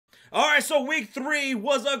All right, so week 3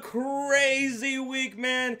 was a crazy week,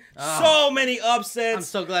 man. So many upsets. I'm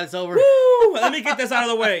so glad it's over. Woo! Let me get this out of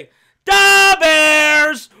the way. The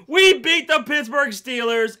Bears! We beat the Pittsburgh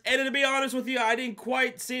Steelers. And to be honest with you, I didn't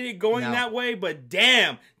quite see it going that way. But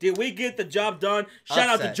damn, did we get the job done. Shout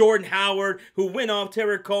out to Jordan Howard, who went off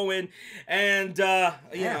Terry Cohen. And,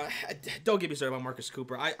 you know, don't get me started about Marcus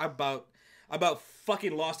Cooper. I about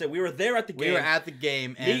fucking lost it. We were there at the game. We were at the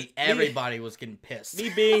game, and everybody was getting pissed.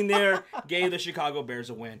 Me being there gave the Chicago Bears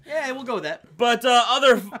a win. Yeah, we'll go with that. But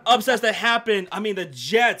other upsets that happened, I mean, the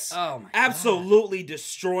Jets absolutely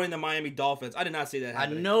destroying the Miami Dolphins. I did not see that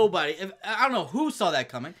happening. Nobody. I don't know who saw that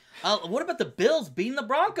coming. What about the Bills beating the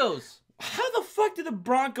Broncos? How the fuck did the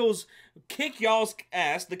Broncos kick y'all's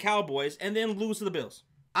ass, the Cowboys, and then lose to the Bills?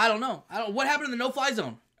 I don't know. What happened in the no-fly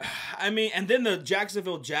zone? I mean, and then the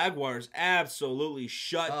Jacksonville Jaguars absolutely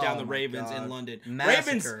shut down the Ravens in London.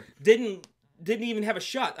 Massacre. Ravens didn't even have a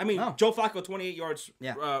shot. I mean, Joe Flacco, 28 yards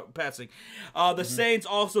passing. The Saints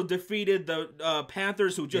also defeated the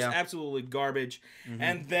Panthers, who just absolutely garbage.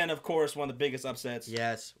 And then, of course, one of the biggest upsets.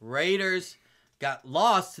 Yes, Raiders got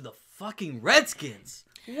lost to the fucking Redskins.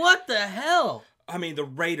 What the hell? I mean, the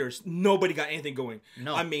Raiders, nobody got anything going.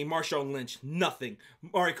 No. I mean, Marshawn Lynch, nothing.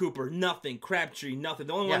 Amari Cooper, nothing. Crabtree, nothing.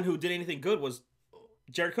 The only one who did anything good was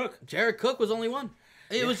Jared Cook. Jared Cook was only one.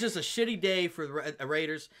 It was just a shitty day for the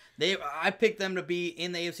Raiders. I picked them to be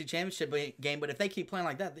in the AFC Championship game, but if they keep playing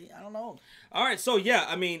like that, I don't know. All right, so yeah,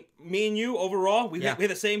 I mean, me and you overall, we had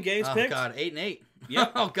the same games picked. Oh God, 8-8. Yeah.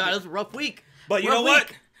 Oh God, it was a rough week. But you know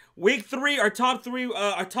what? Week 3, our top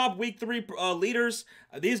week 3 leaders.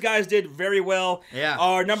 These guys did very well. Yeah.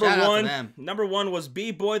 Our number one was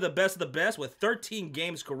B-Boy, the best of the best, with 13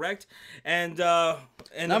 games correct. And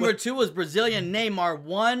number 2 was Brazilian Neymar,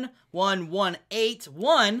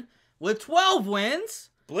 1-1-1-8-1 with 12 wins.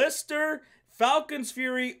 Blister, Falcons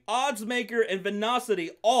Fury, Oddsmaker, and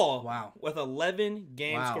Venocity all with 11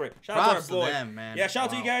 games correct. Shout out to our boy. Them, man. Yeah, shout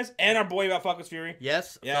out to you guys and our boy about Falcons Fury.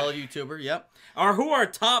 Yes, fellow YouTuber. Yep. Who are our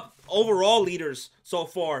top overall leaders so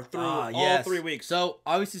far through all 3 weeks? So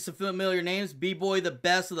obviously some familiar names. B-Boy, the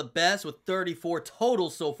best of the best, with 34 total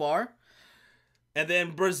so far. And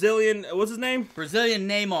then Brazilian, what's his name? Brazilian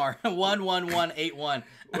Neymar, 1-1-1-8-1.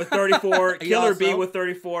 With 34, Killer B with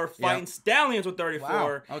 34, Fighting Stallions with 34.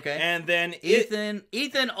 Wow. Okay. And then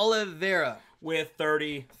Ethan Oliveira with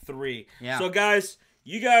 33. Yeah. So guys,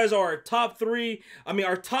 you guys are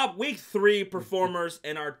our top week 3 performers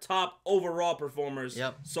and our top overall performers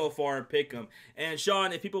so far in Pick'em. And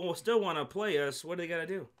Sean, if people will still want to play us, what do they got to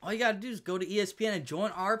do? All you got to do is go to ESPN and join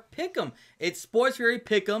our Pick'em. It's Sports Fury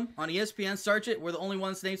Pick'em on ESPN. Search it. We're the only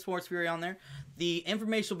ones named Sports Fury on there. The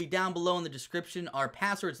information will be down below in the description. Our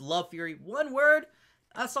password's lovefury. One word.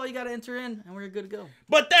 That's all you got to enter in, and we're good to go.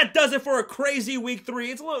 But that does it for a crazy week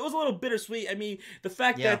 3. It was a little bittersweet. I mean, the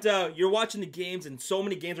fact that you're watching the games and so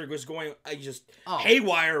many games are just going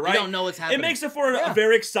haywire, right? You don't know what's happening. It makes it for a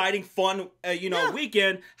very exciting, fun,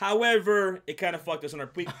 weekend. However, it kind of fucked us on our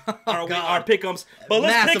pick'ems. But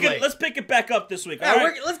let's pick it back up this week. Yeah, all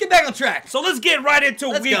right? Let's get back on track. So let's get right into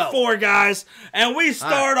week 4, guys. And we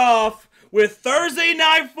start off with Thursday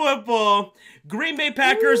Night Football. Green Bay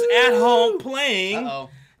Packers at home playing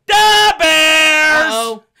the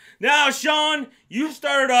Bears. Now, Sean, you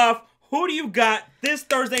started off. Who do you got this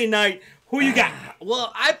Thursday night? Who you got?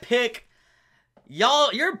 Well, I pick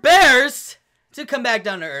your Bears to come back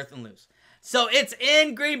down to earth and lose. So it's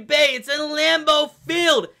in Green Bay. It's in Lambeau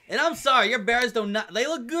Field. And I'm sorry, your Bears they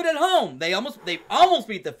look good at home. They almost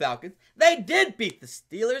beat the Falcons. They did beat the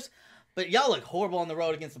Steelers, but y'all look horrible on the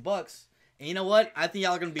road against the Bucs. And you know what? I think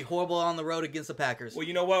y'all are going to be horrible on the road against the Packers. Well,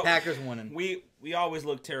 you know what? Packers winning. We always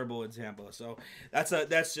look terrible in Tampa, so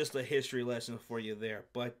that's just a history lesson for you there.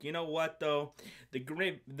 But you know what though? The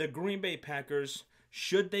Green Bay Packers,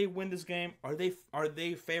 should they win this game? Are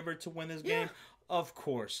they favored to win this game? Of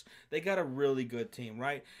course. They got a really good team,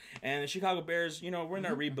 right? And the Chicago Bears, we're in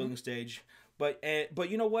our rebuilding stage. But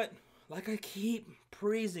you know what? Like I keep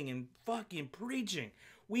praising and fucking preaching,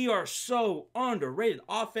 we are so underrated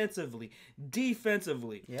offensively,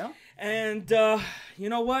 defensively. Yeah. And you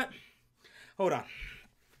know what? Hold on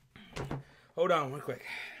real quick.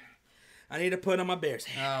 I need to put on my Bears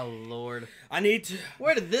hat. Oh, Lord.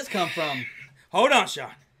 Where did this come from? Hold on,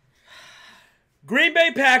 Sean. Green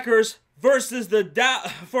Bay Packers versus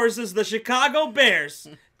the Chicago Bears.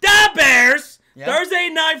 The Bears! Yep. Thursday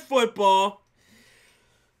Night Football.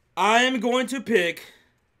 I am going to pick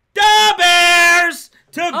the Bears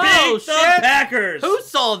to beat the Packers. Who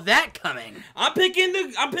saw that coming? I'm picking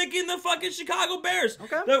the fucking Chicago Bears.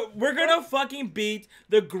 Okay. We're gonna fucking beat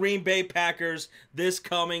the Green Bay Packers this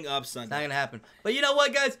coming up Sunday. It's not gonna happen. But you know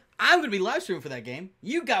what, guys? I'm gonna be live streaming for that game.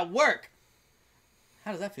 You got work.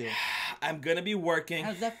 How does that feel? I'm gonna be working. How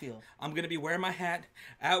does that feel? I'm gonna be wearing my hat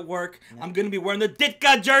at work. Yeah. I'm gonna be wearing the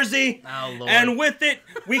Ditka jersey. Oh, Lord. And with it,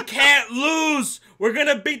 we can't lose. We're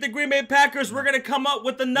gonna beat the Green Bay Packers. We're gonna come up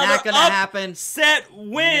with another upset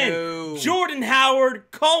win. No. Jordan Howard,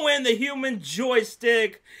 Cohen, the human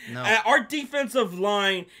joystick. No. Our defensive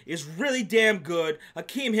line is really damn good.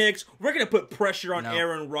 Akeem Hicks. We're gonna put pressure on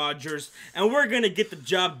Aaron Rodgers, and we're gonna get the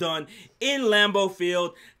job done in Lambeau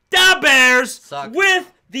Field. The Bears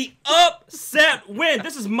with the upset win.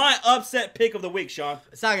 This is my upset pick of the week, Sean.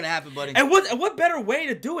 It's not gonna happen, buddy. And what better way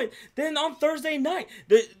to do it than on Thursday night?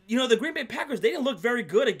 The Green Bay Packers, they didn't look very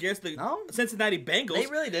good against the Cincinnati Bengals. They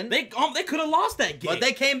really didn't. They could have lost that game. But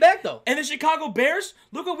they came back though. And the Chicago Bears,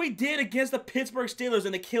 look what we did against the Pittsburgh Steelers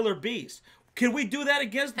and the Killer Bees. Could we do that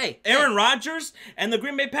against Aaron Rodgers and the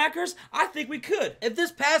Green Bay Packers? I think we could. If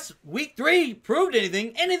this past week 3 proved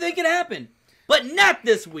anything can happen. But not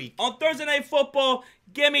this week. On Thursday Night Football,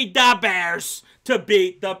 give me the Bears to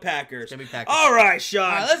beat the Packers. Give me Packers. All right, Sean. All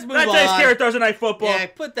right, let's move on. That takes care of Thursday Night Football. Yeah,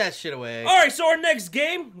 put that shit away. All right, so our next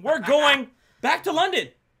game, we're going back to London.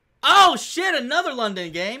 Oh, shit, another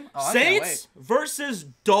London game. Oh, Saints versus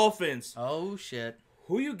Dolphins. Oh, shit.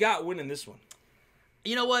 Who you got winning this one?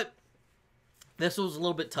 You know what? This was a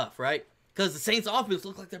little bit tough, right? Because the Saints' offense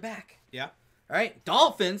look like they're back. Yeah. All right,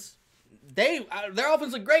 Dolphins... their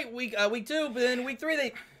offense looked great week 2, but then week 3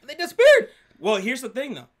 they disappeared. Well, here's the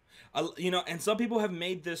thing though, and some people have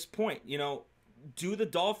made this point. Do the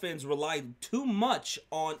Dolphins rely too much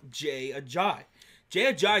on Jay Ajayi?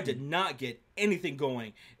 Jay Ajayi did not get anything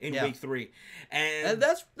going in week 3, and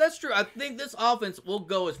that's true. I think this offense will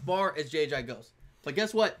go as far as Jay Ajayi goes. But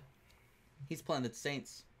guess what? He's playing the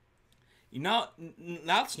Saints. Last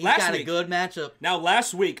got week, a good matchup. Now,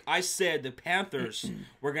 last week, I said the Panthers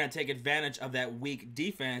were going to take advantage of that weak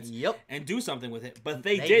defense and do something with it. But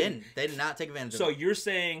they didn't. They did not take advantage of it. So you're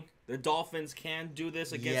saying the Dolphins can do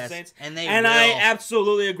this against the Saints? And I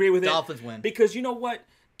absolutely agree with Dolphins win. Because you know what?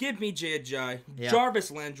 Give me Jay Ajayi,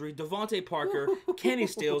 Jarvis Landry, Devontae Parker, Kenny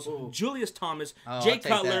Stills, Julius Thomas, Jay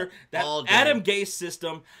Cutler, that Adam Gase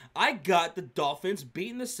system. I got the Dolphins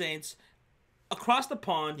beating the Saints across the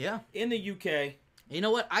pond in the UK. You know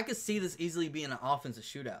what? I could see this easily being an offensive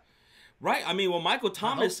shootout. Right. I mean, Michael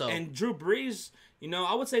Thomas and Drew Brees,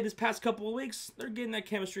 I would say this past couple of weeks, they're getting that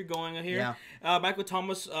chemistry going here. Yeah. Michael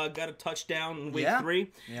Thomas got a touchdown in week 3.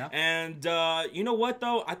 Yeah. And you know what,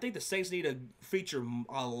 though? I think the Saints need to feature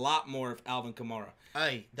a lot more of Alvin Kamara.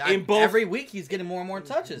 Every week he's getting more and more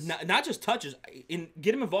touches. Not just touches.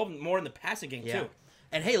 Get him involved more in the passing game, too.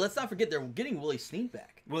 And hey, let's not forget they're getting Willie Snead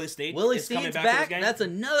back. Willie Snead Snead's back. That's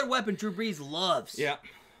another weapon Drew Brees loves. Yeah.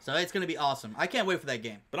 So it's going to be awesome. I can't wait for that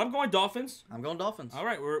game. But I'm going Dolphins. I'm going Dolphins. All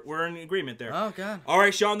right, we're in agreement there. Oh, God. All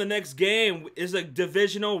right, Sean, the next game is a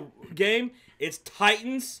divisional game. It's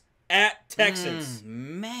Titans at Texans.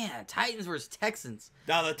 Man, Titans versus Texans.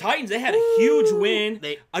 Now, the Titans, they had a huge win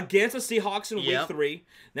against the Seahawks in week 3.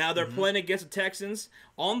 Now, they're playing against the Texans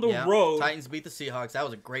on the road. Titans beat the Seahawks. That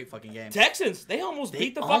was a great fucking game. Texans, they almost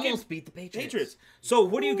beat the Patriots. So,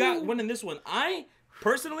 what do you got winning this one?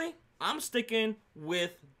 I'm sticking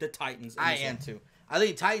with the Titans. I am too. I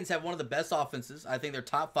think Titans have one of the best offenses. I think they're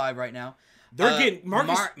top 5 right now. They're getting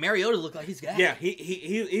Mariota look like he's got. Yeah,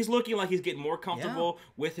 he's looking like he's getting more comfortable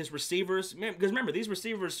with his receivers. Because remember, these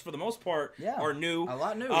receivers for the most part are new. A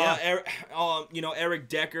lot new. Eric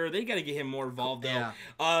Decker, they got to get him more involved though.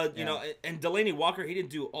 And Delaney Walker, he didn't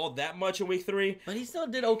do all that much in week 3, but he still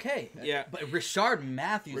did okay. Yeah, but Rashard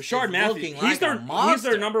Matthews, looking he's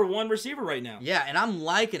their number 1 receiver right now. Yeah, and I'm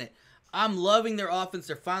liking it. I'm loving their offense.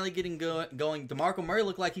 They're finally getting going. DeMarco Murray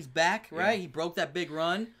looked like he's back, right? He broke that big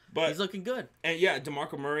run. But he's looking good. And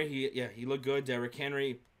DeMarco Murray, he looked good. Derrick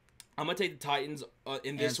Henry. I'm gonna take the Titans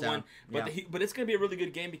in this one, but it's gonna be a really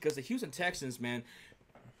good game because the Houston Texans, man,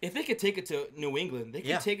 if they could take it to New England, they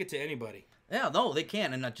can take it to anybody. Yeah, no, they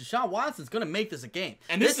can. And Deshaun Watson's gonna make this a game.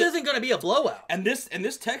 And this isn't gonna be a blowout. And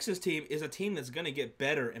this Texans team is a team that's gonna get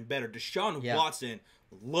better and better. Deshaun Watson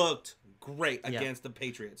looked great against the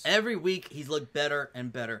Patriots. Every week he's looked better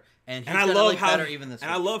and better, and I love how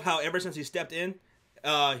I love how ever since he stepped in.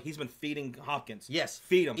 He's been feeding Hopkins. Yes,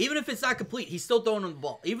 feed him. Even if it's not complete, he's still throwing him the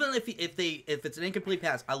ball. Even if it's an incomplete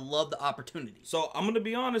pass, I love the opportunity. So I'm gonna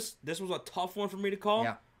be honest. This was a tough one for me to call.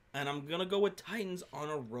 Yeah. and I'm going to go with Titans on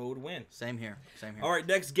a road win. Same here. All right,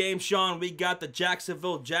 next game, Sean, we got the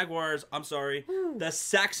Jacksonville Jaguars. I'm sorry, the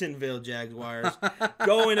Saxonville Jaguars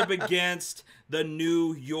going up against the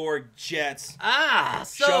New York Jets.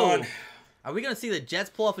 So Sean, are we going to see the Jets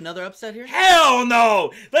pull off another upset here? hell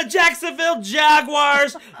no! The Jacksonville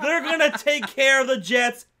Jaguars, they're going to take care of the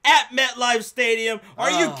Jets at MetLife Stadium. Are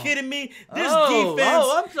you kidding me? This defense.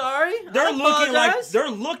 Oh, I'm sorry. They're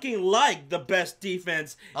looking like the best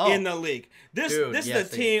defense in the league. This is the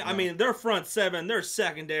team. I mean, their front seven, their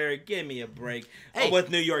secondary. Give me a break with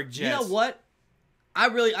New York Jets. You know what?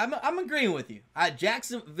 I'm agreeing with you.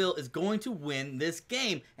 Jacksonville is going to win this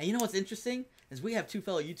game. And you know what's interesting is we have two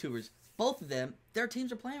fellow YouTubers. Both of them, their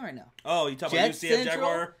teams are playing right now. Oh, you talking about UCF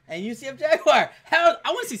Jaguar and UCF Jaguar? I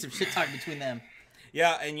want to see some shit talk between them.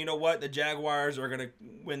 Yeah, and you know what? The Jaguars are going to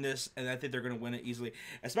win this, and I think they're going to win it easily.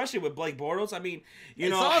 Especially with Blake Bortles. I mean, you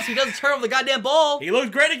know. As he doesn't turn over the goddamn ball. He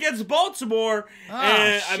looked great against Baltimore. Shit.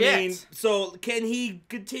 I mean, so can he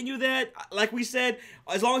continue that? Like we said,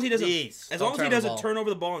 as long as he doesn't turn over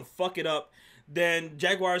the ball and fuck it up, then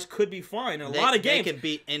Jaguars could be fine in a lot of games. They can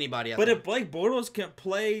beat anybody out But there. if Blake Bortles can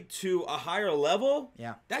play to a higher level,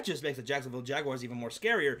 yeah, that just makes the Jacksonville Jaguars even more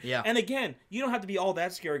scarier. Yeah. And again, you don't have to be all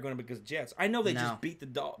that scary going up against the Jets. I know they just beat the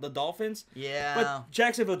Dolphins. Yeah. But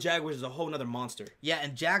Jacksonville Jaguars is a whole other monster. Yeah,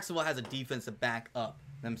 and Jacksonville has a defense to back up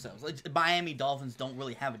themselves. Like, Miami Dolphins don't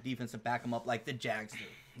really have a defense to back them up like the Jags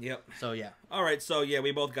do. Yep. So, yeah. All right, so, yeah,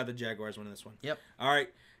 we both got the Jaguars winning this one. Yep. All right,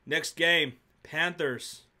 next game,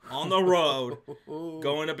 Panthers on the road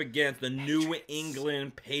going up against the New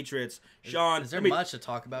England Patriots. Sean, is there much to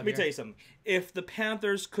talk about here? Let me tell you something. If the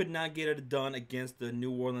Panthers could not get it done against the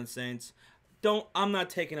New Orleans Saints, I'm not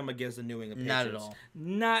taking them against the New England Patriots.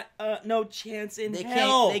 Not at all. No chance in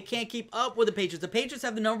hell. They can't keep up with the Patriots. The Patriots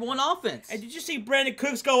have the #1 offense. And did you see Brandon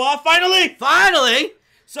Cooks go off finally? Finally!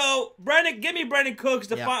 So, give me Brandon Cooks,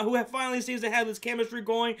 who finally seems to have this chemistry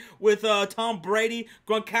going with Tom Brady.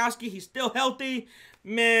 Gronkowski, he's still healthy.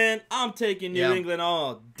 Man, I'm taking New England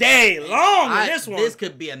all day long in this one. This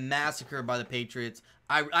could be a massacre by the Patriots.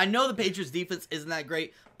 I know the Patriots' defense isn't that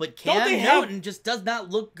great, but Cam Newton just does not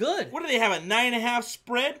look good. What do they have, a 9.5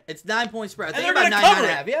 spread? It's 9-point spread. I think they're about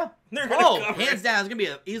 9.5. Yeah. They're going to cover hands down, it's going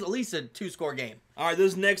to be at least a 2-score game. All right,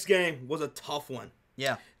 this next game was a tough one.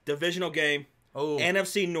 Yeah. Divisional game. Oh.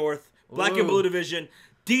 NFC North. Black and Blue Division.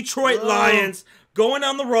 Detroit Lions going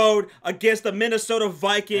on the road against the Minnesota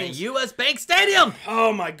Vikings. And U.S. Bank Stadium.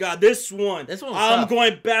 Oh, my God. This one was tough.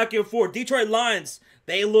 going back and forth. Detroit Lions,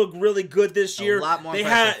 they look really good this year. A lot more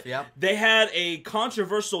impressive. They had a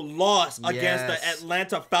controversial loss against the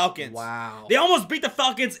Atlanta Falcons. Wow. They almost beat the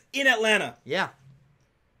Falcons in Atlanta. Yeah.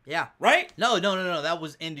 Yeah. Right? No. That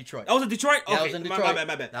was in Detroit. That was in Detroit? Okay. That was in Detroit. My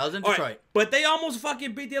bad. That was in Detroit. Right. But they almost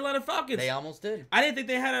fucking beat the Atlanta Falcons. They almost did. I didn't think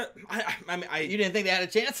they had You didn't think they had a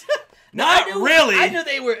chance? Not really. I knew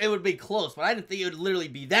it would be close, but I didn't think it would literally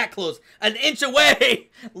be that close. An inch away.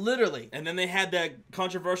 Literally. And then they had that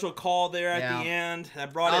controversial call there at the end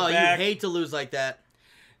that brought it back. You hate to lose like that.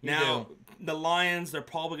 Now, the Lions, they're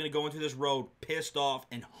probably going to go into this road pissed off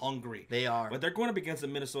and hungry. They are. But they're going up against a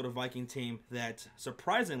Minnesota Viking team that,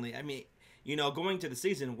 surprisingly, I mean, going to the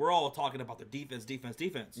season, we're all talking about their defense.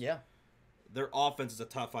 Yeah. Their offense is a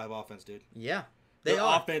top 5 offense, dude. Yeah. Their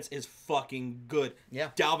offense is fucking good. Yeah.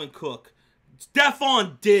 Dalvin Cook.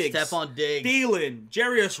 Stephon Diggs. Thielen.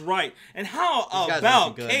 Jarius Wright. And how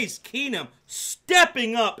about Case Keenum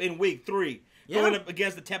stepping up in week 3? Going up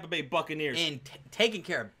against the Tampa Bay Buccaneers. And taking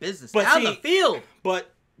care of business on the field.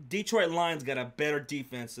 But Detroit Lions got a better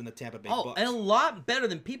defense than the Tampa Bay Bucs. And a lot better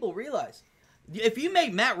than people realize. If you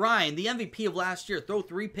make Matt Ryan, the MVP of last year, throw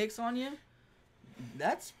 3 picks on you,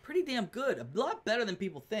 that's pretty damn good. A lot better than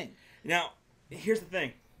people think. Now, here's the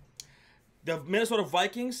thing. The Minnesota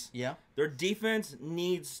Vikings, their defense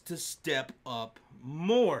needs to step up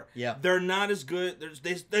more. Yeah. They're not as good.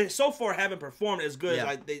 They so far haven't performed as good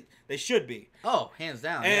as they should be. Oh, hands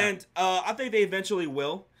down. And I think they eventually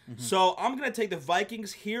will. Mm-hmm. So I'm gonna take the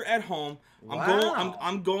Vikings here at home. Wow.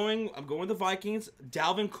 I'm going with the Vikings.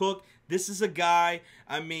 Dalvin Cook. This is a guy.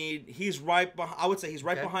 I mean, he's right. I would say he's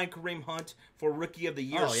right behind Kareem Hunt for Rookie of the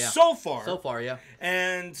Year so far. So far, yeah.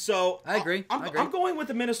 And so I agree. I'm going with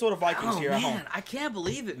the Minnesota Vikings here at home. I can't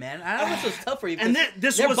believe it, man. I know this was tough for you. And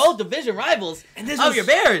they're both division rivals of your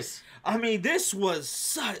Bears. I mean, this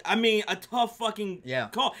was a tough fucking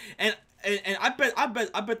call. And I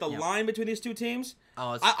bet the line between these two teams.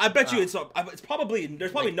 I bet you it's probably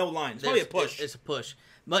there's no line. It's probably a push. It's a push.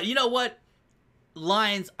 But you know what?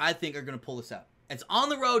 Lions, I think, are going to pull this out. It's on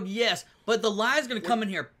the road, yes, but the Lions going to come in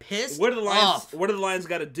here pissed What do the Lions? off. What do the Lions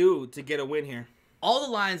got to do to get a win here? All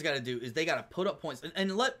the Lions got to do is they got to put up points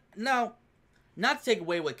and not to take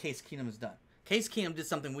away what Case Keenum has done. Case Keenum did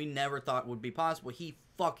something we never thought would be possible. He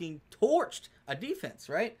fucking torched a defense,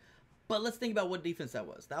 right? But let's think about what defense that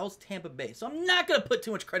was. That was Tampa Bay. So I'm not going to put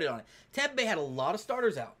too much credit on it. Tampa Bay had a lot of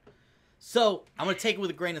starters out. So I'm going to take it with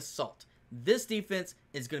a grain of salt. This defense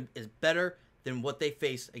is better than what they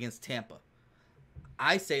face against Tampa.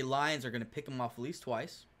 I say Lions are going to pick him off at least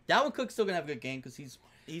twice. Dalvin Cook's still going to have a good game because he's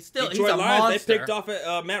a Lions, monster. They picked off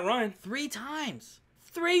Matt Ryan 3 times.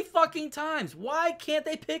 3 fucking times. Why can't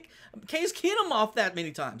they pick Case Keenum off that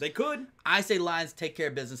many times? They could. I say Lions take care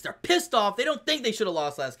of business. They're pissed off. They don't think they should have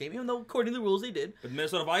lost last game, even though according to the rules they did. But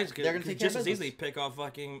Minnesota Vikings They're gonna could take care just of as business. easily pick off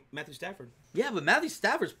fucking Matthew Stafford. Yeah, but Matthew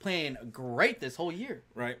Stafford's playing great this whole year.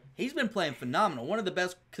 Right. He's been playing phenomenal. One of the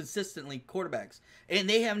best consistently quarterbacks. And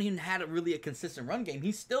they haven't even had a consistent run game.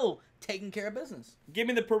 He's still taking care of business. Give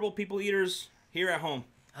me the purple people eaters here at home.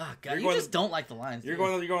 Oh, God, you just don't like the Lions. You're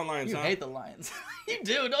going Lions, You huh? hate the Lions. You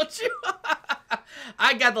do, don't you?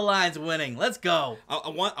 I got the Lions winning. Let's go. I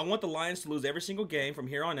want the Lions to lose every single game from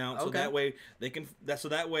here on out, so Okay. that way they can. So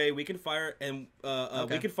that way we can fire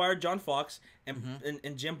we can fire John Fox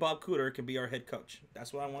and Jim Bob Cooter can be our head coach.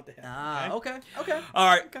 That's what I want to happen. Okay. All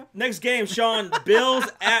right. Next game, Sean. Bills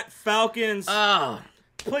at Falcons. Oh.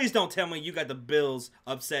 Please don't tell me you got the Bills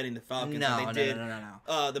upsetting the Falcons.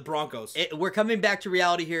 No. The Broncos. We're coming back to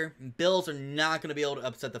reality here. Bills are not going to be able to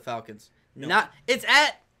upset the Falcons. No. It's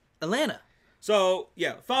at Atlanta. So,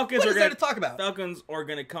 yeah, Falcons What are is there to talk about? Falcons are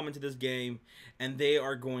going to come into this game, and they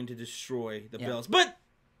are going to destroy the Bills. But,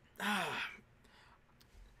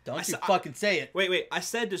 don't you fucking say it. Wait. I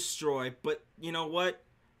said destroy, but you know what?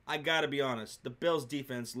 I got to be honest. The Bills'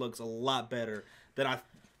 defense looks a lot better than I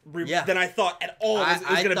thought at all it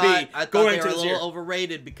was going to be. I thought going they into were a this little year.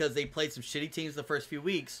 overrated because they played some shitty teams the first few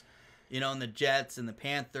weeks, in the Jets and the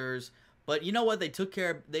Panthers. But you know what? They took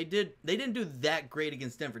care of. They didn't do that great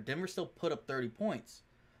against Denver. Denver still put up 30 points,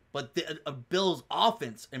 but the Bills'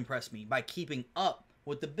 offense impressed me by keeping up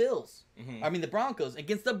with the Bills. I mean the Broncos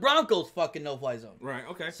against the Broncos fucking no-fly zone. Right.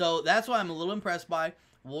 Okay. So that's why I'm a little impressed by.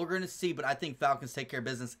 We're going to see, but I think Falcons take care of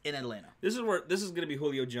business in Atlanta. This is going to be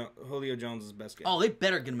Julio Jones' best game. Oh, they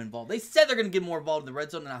better get him involved. They said they're going to get more involved in the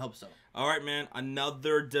red zone, and I hope so. All right, man.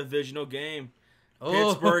 Another divisional game.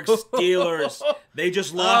 Pittsburgh Steelers. They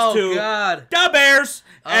just lost to the Bears,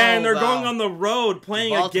 and they're going on the road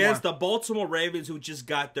playing against the Baltimore Ravens, who just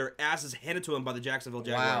got their asses handed to them by the Jacksonville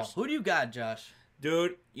Jaguars. Wow. Who do you got, Josh?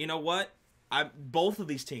 Dude, you know what? Both of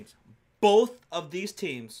these teams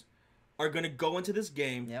are going to go into this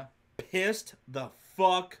game pissed the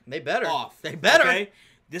fuck off. They better. Okay?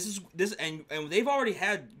 And they've already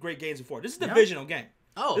had great games before. This is a divisional game.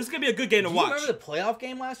 Oh, this is going to be a good game to watch. Remember the playoff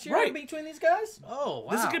game last year between these guys? Oh,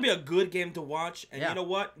 wow. This is going to be a good game to watch. And you know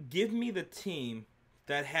what? Give me the team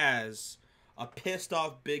that has a pissed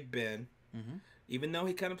off Big Ben, even though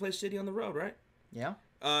he kind of plays shitty on the road, right? Yeah.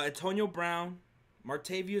 Antonio Brown,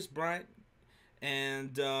 Martavius Bryant,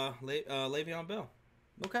 and Le'Veon Bell.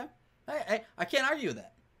 Okay. I can't argue with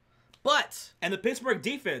that. But. And the Pittsburgh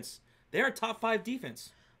defense, they're a top 5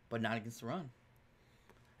 defense. But not against the run.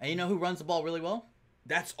 And you know who runs the ball really well?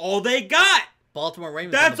 That's all they got. Baltimore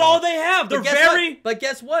Ravens. That's all they have. They're But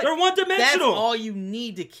guess what? They're one-dimensional. That's all you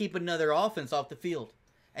need to keep another offense off the field.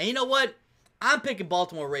 And you know what? I'm picking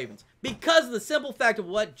Baltimore Ravens because of the simple fact of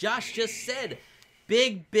what Josh just said.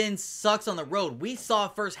 Big Ben sucks on the road. We saw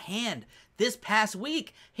it firsthand this past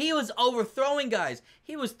week. He was overthrowing guys.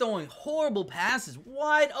 He was throwing horrible passes.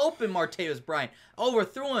 Wide open, Martavis Bryant.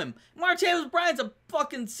 Overthrew him. Martavis Bryant's a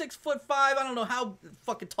fucking 6'5". I don't know how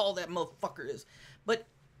fucking tall that motherfucker is. But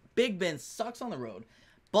Big Ben sucks on the road.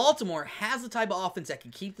 Baltimore has the type of offense that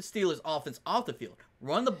can keep the Steelers' offense off the field.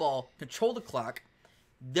 Run the ball. Control the clock.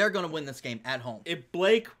 They're going to win this game at home. If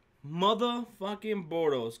Blake motherfucking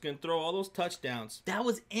Bortles can throw all those touchdowns. That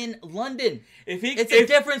was in London. It's a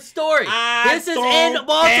different story. This is in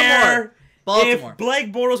Baltimore. If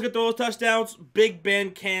Blake Bortles can throw those touchdowns, Big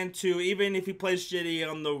Ben can too, even if he plays shitty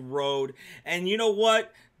on the road. And you know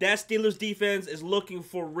what? That Steelers defense is looking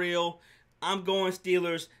for real. I'm going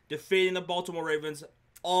Steelers defeating the Baltimore Ravens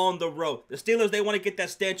on the road. The Steelers, they want to get that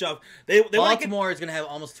stench off. Baltimore is going to have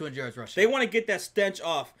almost 200 yards rushing. They want to get that stench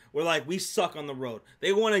off. We're like, we suck on the road.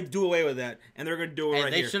 They want to do away with that, and they're going to do it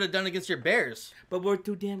right here. They should have done it against your Bears. But we're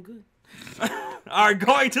too damn good. All right,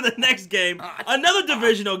 going to the next game. Another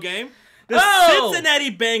divisional game. The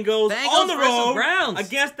Cincinnati Bengals on the road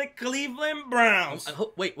against the Cleveland Browns.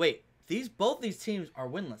 Wait. Both these teams are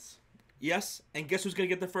winless. Yes, and guess who's going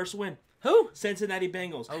to get the first win? Who? Cincinnati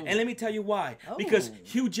Bengals. Oh. And let me tell you why. Because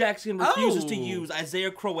Hugh Jackson refuses to use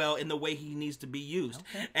Isaiah Crowell in the way he needs to be used.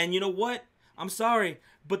 Okay. And you know what? I'm sorry,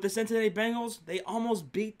 but the Cincinnati Bengals, they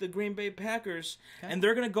almost beat the Green Bay Packers. Okay. And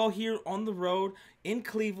they're going to go here on the road in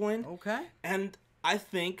Cleveland. Okay. And I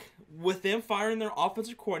think with them firing their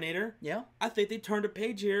offensive coordinator, Yeah. I think they turned a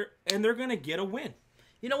page here, and they're going to get a win.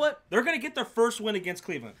 You know what? They're going to get their first win against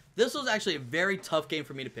Cleveland. This was actually a very tough game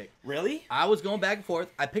for me to pick. Really? I was going back and forth.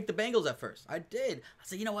 I picked the Bengals at first. I did. I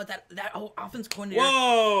said, you know what? That whole offense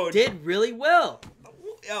coordinator did really well.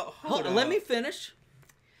 Hold on, let me finish.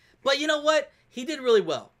 But you know what? He did really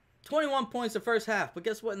well. 21 points the first half. But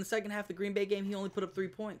guess what? In the second half of the Green Bay game, he only put up 3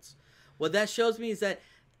 points. What that shows me is that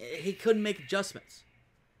he couldn't make adjustments.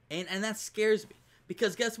 And that scares me.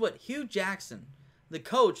 Because guess what? Hugh Jackson, the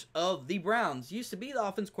coach of the Browns, used to be the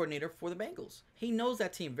offense coordinator for the Bengals. He knows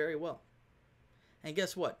that team very well. And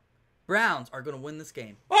guess what? Browns are going to win this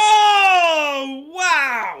game. Oh,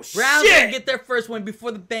 wow. Browns are going to get their first win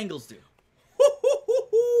before the Bengals do.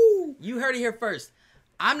 You heard it here first.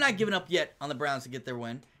 I'm not giving up yet on the Browns to get their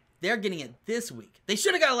win. They're getting it this week. They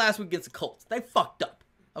should have got it last week against the Colts. They fucked up.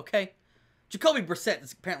 Okay? Jacoby Brissett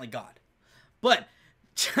is apparently God. But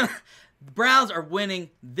the Browns are winning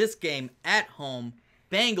this game at home.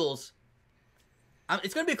 Bengals,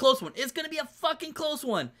 it's going to be a close one. It's going to be a fucking close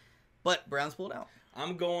one. But Browns pulled out.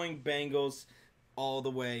 I'm going Bengals all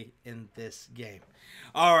the way in this game.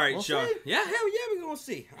 All right, We'll Sean. see. Yeah, hell yeah, we're going to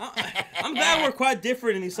see. I'm glad we're quite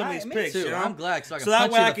different in some of these Me picks. too. You know? I'm glad so I can So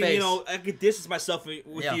that punch way you I in the can, face. I can distance myself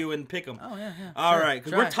with you and pick them. Oh, yeah. All sure. right,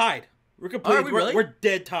 because we're tied. We're completely. we really? We're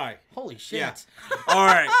dead tied. Holy shit. Yeah. All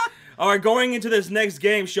right. All right. Going into this next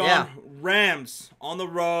game, Sean. Yeah. Rams on the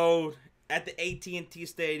road at the AT&T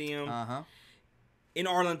Stadium Uh-huh. in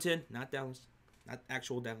Arlington, not Dallas, not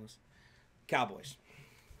actual Dallas. Cowboys.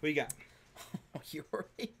 Who you got? You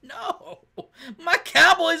already know. My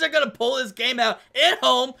Cowboys are going to pull this game out at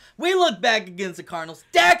home. We look back against the Cardinals.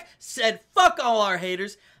 Dak said, fuck all our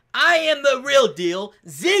haters. I am the real deal.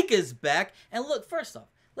 Zeke is back. And look, first off,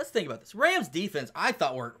 let's think about this. Rams defense, I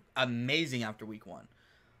thought were amazing after week 1.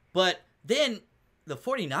 But then the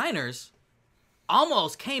 49ers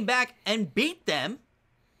almost came back and beat them.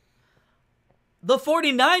 The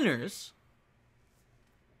 49ers...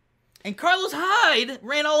 And Carlos Hyde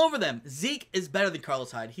ran all over them. Zeke is better than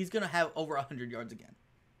Carlos Hyde. He's going to have over 100 yards again.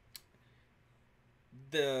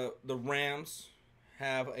 The Rams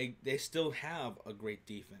they still have a great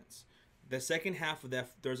defense. The second half of that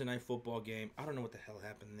Thursday night football game, I don't know what the hell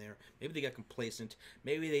happened there. Maybe they got complacent.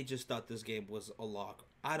 Maybe they just thought this game was a lock.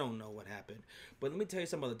 I don't know what happened. But let me tell you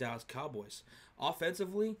something about the Dallas Cowboys.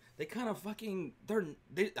 Offensively, they kind of fucking...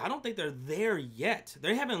 I don't think they're there yet.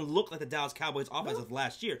 They haven't looked like the Dallas Cowboys offense of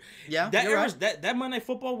last year. Yeah, that Monday Night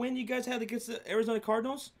Football win you guys had against the Arizona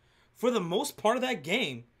Cardinals, for the most part of that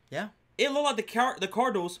game, yeah, it looked like the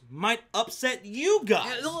Cardinals might upset you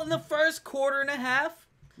guys. In the first quarter and a half,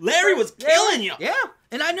 Larry was killing you. Yeah,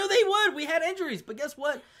 and I knew they would. We had injuries, but guess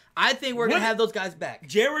what? I think we're going to have those guys back.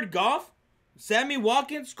 Jared Goff, Sammy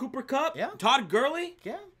Watkins, Cooper Kupp, Yeah. Todd Gurley.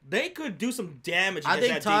 Yeah. They could do some damage I against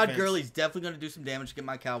think that Todd defense. Gurley's definitely going to do some damage against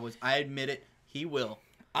my Cowboys. I admit it. He will.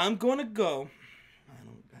 I'm going to go.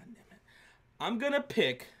 I'm going to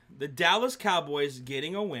pick the Dallas Cowboys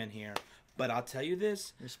getting a win here. But I'll tell you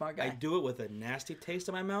this. You're a smart guy. I do it with a nasty taste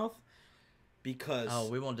in my mouth because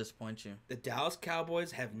we won't disappoint you. the Dallas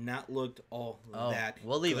Cowboys have not looked all that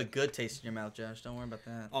We'll leave good. a good taste in your mouth, Josh. Don't worry about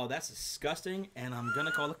that. Oh, that's disgusting, and I'm going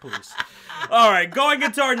to call the police. All right, going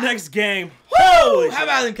into our next game. Holy How shit.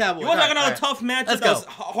 about them Cowboys? You want to talk All another right. tough matchup Let's that was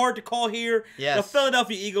go. hard to call here? Yes. The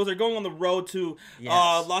Philadelphia Eagles are going on the road to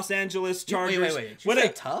Yes. Los Angeles Chargers. Wait. Did you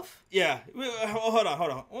say tough? Yeah. Hold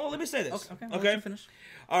on. Well, let me say this. Okay. I'll let you finish.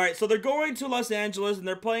 All right, so they're going to Los Angeles and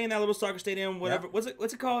they're playing that little soccer stadium, whatever. Yep.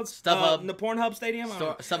 What's it called? StubHub. The Pornhub Stadium. I don't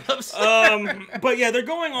know. StubHub. But yeah, they're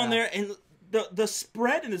going on there, and the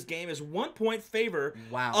spread in this game is 1 point favor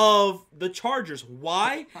Wow. of the Chargers.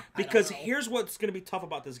 Why? I Because don't know. here's what's going to be tough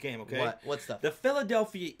about this game. Okay. What's stuff? The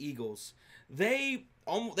Philadelphia Eagles, they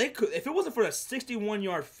could, if it wasn't for a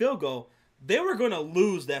 61-yard field goal, they were going to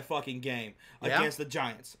lose that fucking game against the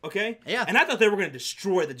Giants. Okay. Yeah. And I thought they were going to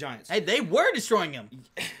destroy the Giants. Hey, they were destroying him.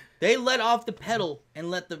 They let off the pedal and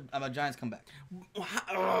let the Giants come back.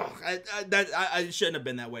 I shouldn't have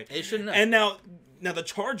been that way. It shouldn't have. And now the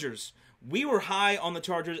Chargers. We were high on the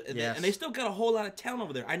Chargers, Yes. and they still got a whole lot of talent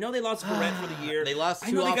over there. I know they lost Barrett for the year. They lost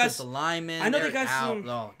I two know they offensive linemen. I know They're they got out. some.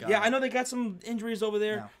 Oh, God. Yeah, I know they got some injuries over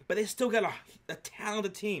there, Yeah. but they still got a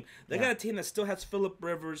talented team. They got a team that still has Phillip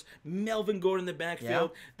Rivers, Melvin Gordon in the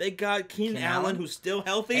backfield. Yeah. They got Keenan Allen, who's still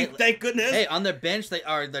healthy. Hey, thank goodness. Hey, on their bench, their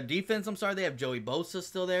defense. I'm sorry, they have Joey Bosa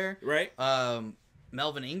still there. Right.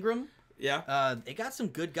 Melvin Ingram. Yeah. They got some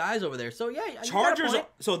good guys over there. So, yeah. Chargers.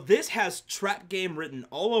 So this has trap game written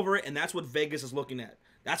all over it, and that's what Vegas is looking at.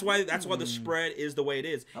 That's why the spread is the way it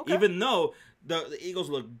is. Okay. Even though the Eagles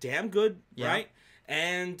look damn good, right?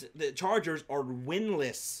 And the Chargers are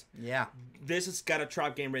winless. Yeah. This has got a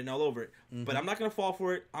trap game written all over it. But I'm not going to fall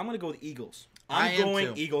for it. I'm going to go with the Eagles. I'm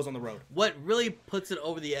going Eagles on the road. What really puts it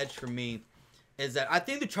over the edge for me is that I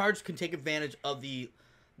think the Chargers can take advantage of the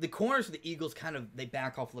corners of the Eagles. They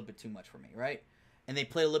back off a little bit too much for me, right? And they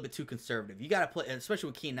play a little bit too conservative. You got to play,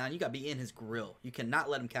 especially with Keenan Allen, you got to be in his grill. You cannot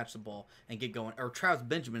let him catch the ball and get going, or Travis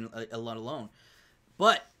Benjamin, let alone.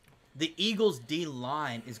 But the Eagles'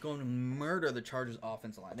 D-line is going to murder the Chargers'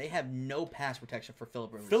 offensive line. They have no pass protection for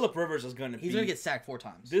Phillip Rivers. Phillip Rivers is going to He's going to get sacked 4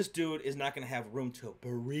 times. This dude is not going to have room to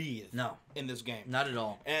breathe in this game. Not at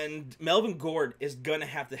all. And Melvin Gordon is going to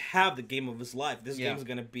have the game of his life. This game is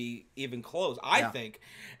going to be even close, I think.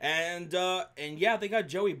 And they got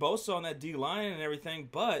Joey Bosa on that D-line and everything,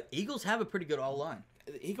 but Eagles have a pretty good O-line.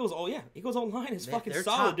 Eagles O-line is fucking solid,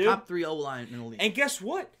 top, dude. Top 3 O-line in the league. And guess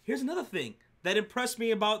what? Here's another thing that impressed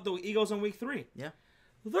me about the Eagles in Week 3. Yeah.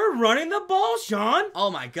 They're running the ball, Sean.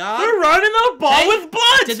 Oh, my God. They're running the ball with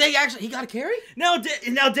blood. Did they actually? He got a carry? Now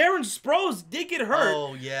Darren Sproles did get hurt.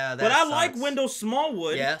 Oh, yeah. But I like Wendell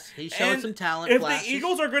Smallwood. Yes, he showed some talent. If the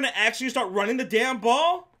Eagles are going to actually start running the damn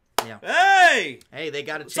ball, hey, they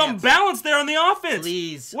got a chance. Some balance there on the offense.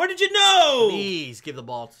 Please. What did you know? Please give the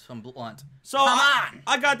ball to some blunt. So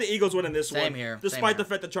I got the Eagles winning this one. Same here. Despite the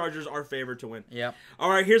fact the Chargers are favored to win. Yep.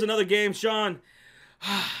 All right, here's another game, Sean.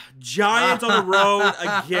 Giants on the road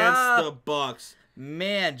against the Bucs.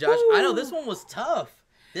 Man, Josh, I know this one was tough.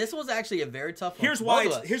 This was actually a very tough one. Here's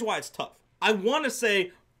why it's tough. I want to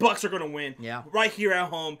say Bucs are going to win right here at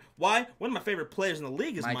home. Why? One of my favorite players in the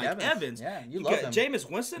league is Mike Evans. Yeah, you love him. Jameis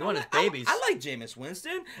Winston. You're one of his babies. I like Jameis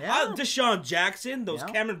Winston. Yeah. Deshaun Jackson, those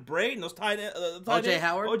Cameron Braid, and those tight O.J.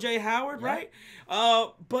 Howard. O.J. Howard, right?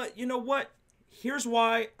 But you know what? Here's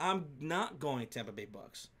why I'm not going Tampa Bay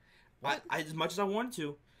Bucs. As much as I wanted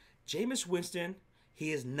to, Jameis Winston, he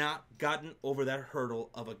has not gotten over that hurdle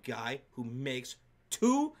of a guy who makes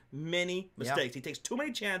too many mistakes. He takes too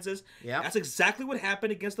many chances. That's exactly what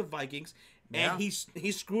happened against the Vikings, and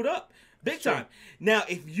he screwed up big time. Now,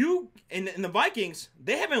 if you in the Vikings,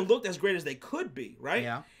 they haven't looked as great as they could be, right?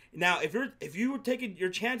 Yeah. Now, if you were taking your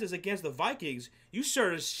chances against the Vikings, you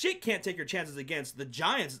sure as shit can't take your chances against the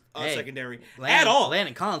Giants secondary at all.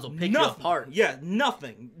 Landon Collins will pick you apart. Yeah,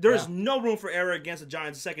 nothing. There's no room for error against the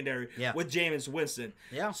Giants secondary with Jameis Winston.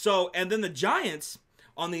 Yeah. So, and then the Giants,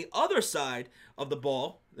 on the other side of the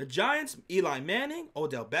ball, the Giants, Eli Manning,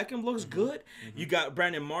 Odell Beckham looks good. You got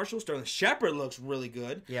Brandon Marshall, Sterling Shepard looks really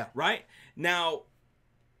good. Yeah. Right? Now,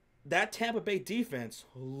 that Tampa Bay defense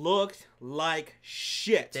looked like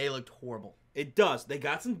shit. They looked horrible. It does. They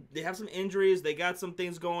have some injuries. They got some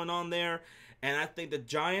things going on there. And I think the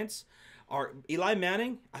Giants are Eli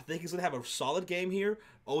Manning. I think he's going to have a solid game here.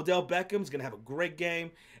 Odell Beckham's going to have a great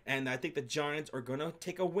game. And I think the Giants are going to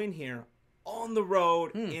take a win here on the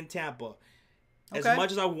road in Tampa. As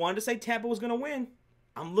much as I wanted to say Tampa was going to win,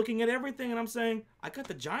 I'm looking at everything and I'm saying I got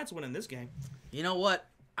the Giants winning this game. You know what?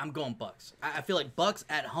 I'm going Bucs. I feel like Bucs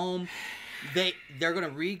at home, they're going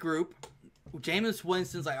to regroup. Jameis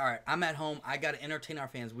Winston's like, all right, I'm at home. I got to entertain our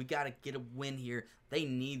fans. We got to get a win here. They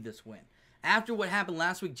need this win. After what happened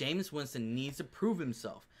last week, Jameis Winston needs to prove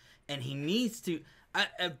himself. And he needs to I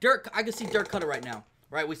can see Dirk Cutter right now,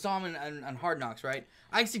 right? We saw him on Hard Knocks, right?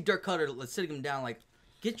 I can see Dirk Cutter sitting him down like,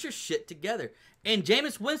 get your shit together. And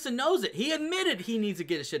Jameis Winston knows it. He admitted he needs to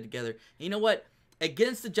get his shit together. And you know what?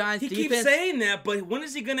 Against the Giants defense, he keeps saying that, but when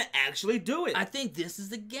is he going to actually do it? I think this is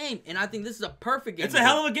the game, and I think this is a perfect game. It's a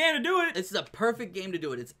hell of a game to do it. This is a perfect game to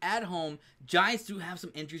do it. It's at home. Giants do have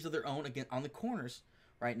some injuries of their own again on the corners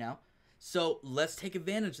right now, so let's take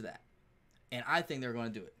advantage of that. And I think they're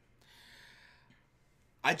going to do it.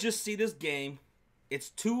 I just see this game.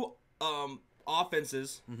 It's two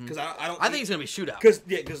offenses because I think it's going to be a shootout.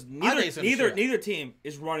 Because neither team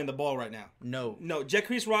is running the ball right now. No.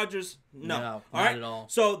 Jacquizz Rodgers, no. Not right? at all.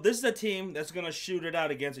 So this is a team that's going to shoot it out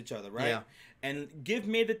against each other, right? Yeah. And give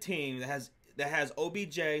me the team that has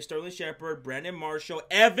OBJ, Sterling Shepard, Brandon Marshall,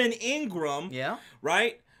 Evan Ingram,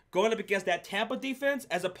 right? Going up against that Tampa defense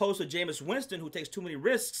as opposed to Jameis Winston, who takes too many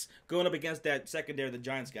risks going up against that secondary the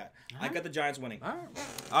Giants got. I got the Giants winning.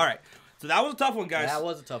 All right. So that was a tough one, guys. That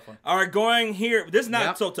was a tough one. All right, going here. This is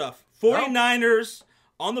not so tough. 49ers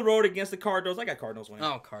on the road against the Cardinals. I got Cardinals winning.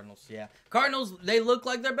 Oh, Cardinals, yeah. Cardinals, they look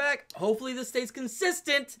like they're back. Hopefully this stays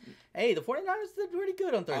consistent. Hey, the 49ers did pretty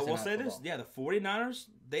good on Thursday I will say football. this. Yeah, the 49ers,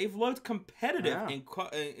 they've looked competitive in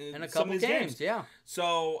a some couple of these games. Yeah.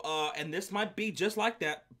 So, and this might be just like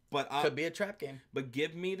that. But Could be a trap game. But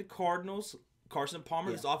give me the Cardinals. Carson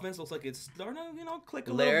Palmer, his offense looks like it's starting to, click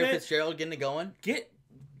a Larry little bit. Fitzgerald getting it going.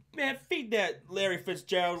 Man, feed that Larry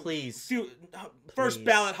Fitzgerald. Please. First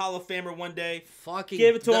ballot Hall of Famer one day. Fucking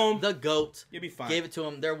give it to him. The GOAT. You'll be fine. Gave it to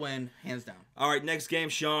him. Their win, hands down. All right, next game,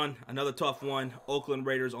 Sean. Another tough one. Oakland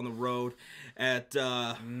Raiders on the road at...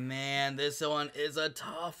 Man, this one is a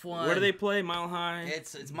tough one. Where do they play? Mile High?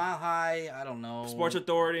 It's Mile High. I don't know. Sports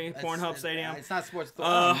Authority? Pornhub Stadium? It's not Sports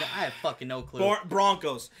Authority. I have fucking no clue.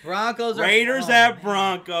 Broncos. Raiders at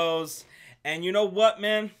Broncos. And you know what,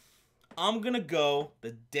 man? I'm going to go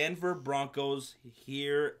the Denver Broncos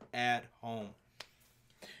here at home.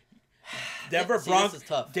 This is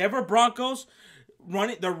tough. Denver Broncos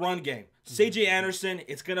running their run game. C.J. Anderson,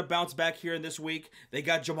 it's going to bounce back here this week. They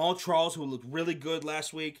got Jamal Charles, who looked really good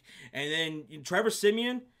last week. And then Trevor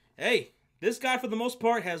Siemian, hey, this guy for the most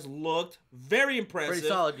part has looked very impressive. Pretty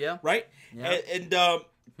solid, yeah. Right? Yeah.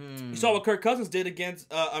 You saw what Kirk Cousins did against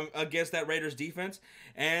that Raiders defense.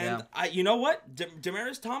 And you know what?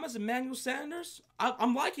 Demaryius Thomas and Emmanuel Sanders,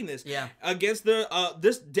 I'm liking this. Yeah. Against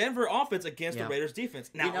this Denver offense against the Raiders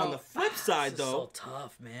defense. Now, on the flip side, though. So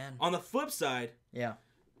tough, man. On the flip side. Yeah.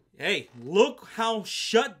 Hey, look how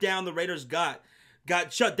shut down the Raiders got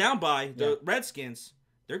shut down by the Redskins.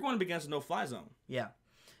 They're going to be against a no-fly zone. Yeah.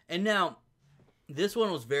 And now, this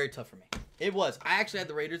one was very tough for me. It was. I actually had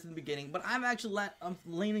the Raiders in the beginning, but I'm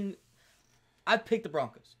leaning. I picked the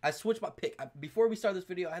Broncos. I switched my pick. Before we started this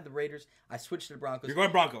video, I had the Raiders. I switched to the Broncos. You're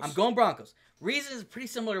going Broncos. I'm going Broncos. Reason is pretty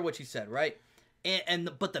similar to what you said, right?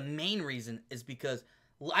 But the main reason is because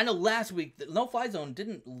I know last week the no-fly zone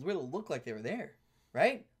didn't really look like they were there,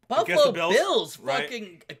 right? Buffalo Bills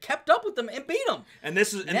fucking kept up with them and beat them. And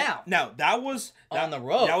this is that was on the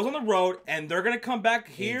road. That was on the road, and they're gonna come back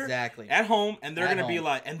here at home, and they're gonna be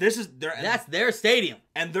like, and this is that's their stadium.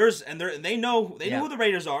 And they know who the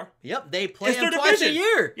Raiders are. Yep, they play them twice a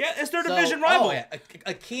year. Yeah, it's their division rival. Oh yeah,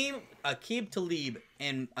 Aqib Talib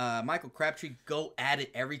and Michael Crabtree go at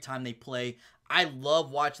it every time they play. I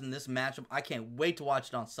love watching this matchup. I can't wait to watch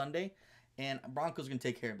it on Sunday. And Broncos going to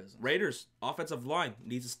take care of business. Raiders, offensive line,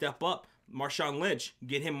 needs to step up. Marshawn Lynch,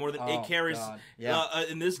 get him more than 8 carries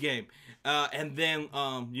in this game. And then,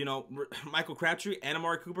 Michael Crabtree and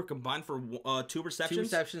Amari Cooper combined for 2 receptions. 2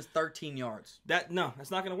 receptions, 13 yards. That's not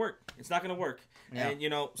going to work. It's not going to work. Yeah.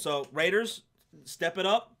 And, so Raiders, step it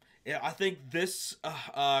up. Yeah, I think this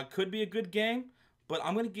could be a good game. But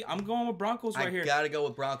I'm going with Broncos right here. I gotta go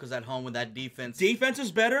with Broncos at home with that defense. Defense is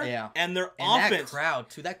better, and their offense. That crowd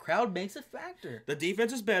too. That crowd makes a factor. The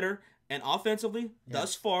defense is better, and offensively,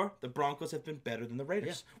 thus far, the Broncos have been better than the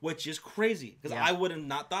Raiders, which is crazy because I would have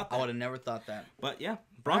not thought that. I would have never thought that. But yeah,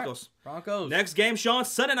 Broncos. Right. Broncos. Next game, Sean,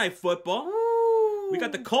 Sunday Night Football. Woo! We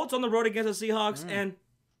got the Colts on the road against the Seahawks, and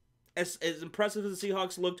as impressive as the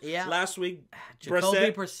Seahawks looked last week,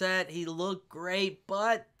 Jacoby Brissett, he looked great,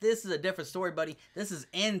 but this is a different story, buddy. This is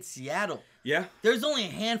in Seattle. Yeah. There's only a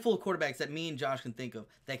handful of quarterbacks that me and Josh can think of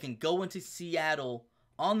that can go into Seattle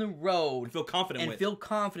on the road and feel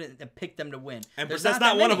confident and pick them to win. And Brissett's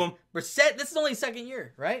not one of them. Brissett, this is only his second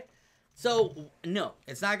year, right? So, no,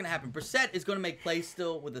 it's not going to happen. Brissett is going to make plays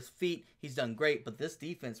still with his feet. He's done great, but this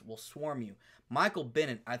defense will swarm you. Michael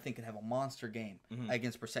Bennett, I think, can have a monster game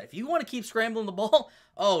against Brissett. If you want to keep scrambling the ball,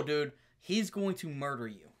 dude, he's going to murder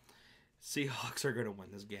you. Seahawks are going to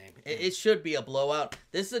win this game. It should be a blowout.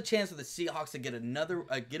 This is a chance for the Seahawks to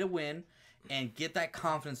get a win and get that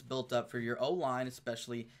confidence built up for your O-line,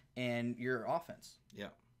 especially, and your offense. Yeah.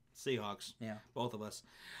 Seahawks. Yeah. Both of us.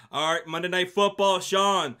 All right, Monday Night Football,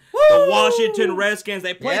 Sean. Woo! The Washington Redskins.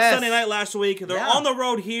 They played Sunday night last week. They're on the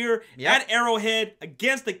road here at Arrowhead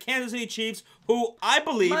against the Kansas City Chiefs, who I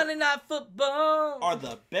believe Monday Night Football are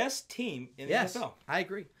the best team in the NFL. I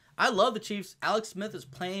agree. I love the Chiefs. Alex Smith is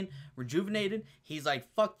playing rejuvenated. He's like,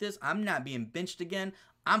 fuck this. I'm not being benched again.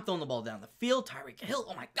 I'm throwing the ball down the field. Tyreek Hill,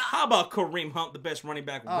 oh my God. How about Kareem Hunt, the best running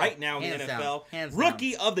back right now in the NFL?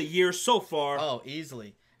 Rookie of the year so far. Oh,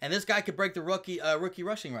 easily. And this guy could break the rookie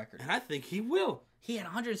rushing record. And I think he will. He had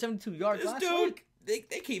 172 yards last week. They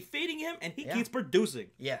keep feeding him, and he keeps producing.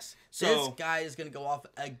 Yes. So this guy is going to go off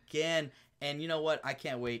again. And you know what? I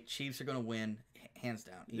can't wait. Chiefs are going to win. Hands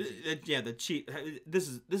down. Easy. The Chiefs. This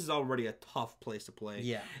is already a tough place to play.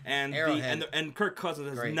 Yeah. And and Kirk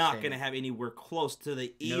Cousins is not going to have anywhere close to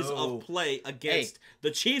the ease of play against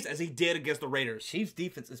the Chiefs as he did against the Raiders. Chiefs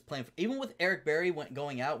defense is playing. Even with Eric Berry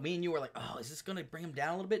going out, me and you were like, oh, is this going to bring him down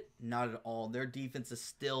a little bit? Not at all. Their defense is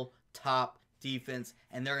still top defense,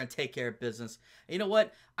 and they're going to take care of business. And you know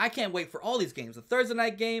what? I can't wait for all these games. The Thursday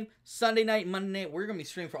night game, Sunday night, Monday night. We're going to be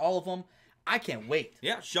streaming for all of them. I can't wait.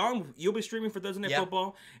 Yeah, Sean, you'll be streaming for Thursday Night Yep.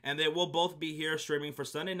 Football, and then we'll both be here streaming for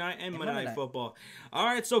Sunday night and Monday Monday Night night. Football. All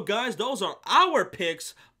right, so guys, those are our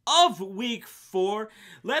picks of Week 4.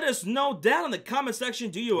 Let us know down in the comment section.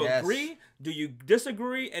 Do you Yes. agree? Do you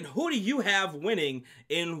disagree? And who do you have winning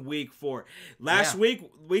in Week 4? Last week,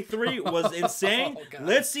 Week 3 was insane. Oh, God.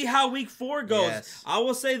 Let's see how Week 4 goes. Yes. I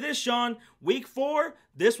will say this, Sean. Week 4,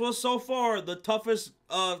 this was so far the toughest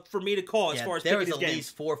for me to call as far as there picking was these at games.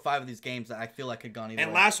 least 4 or 5 of these games that I feel like had gone either And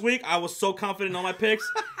way. last week, I was so confident on my picks,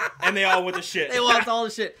 and they all went to shit. They lost all the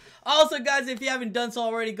shit. Also, guys, if you haven't done so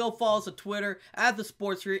already, go follow us on Twitter at The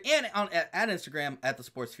Sports Fury and at Instagram at The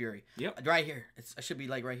Sports Fury. Yep. Right here. I should be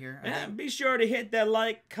like right here. I think. And be sure to hit that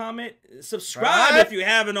like, comment, subscribe if you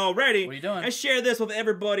haven't already. What are you doing? And share this with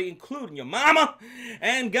everybody, including your mama.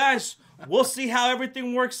 And guys, we'll see how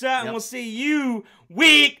everything works out, and Yep. we'll see you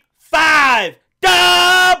Week 5.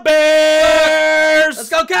 The Bears! Let's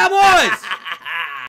go, Cowboys!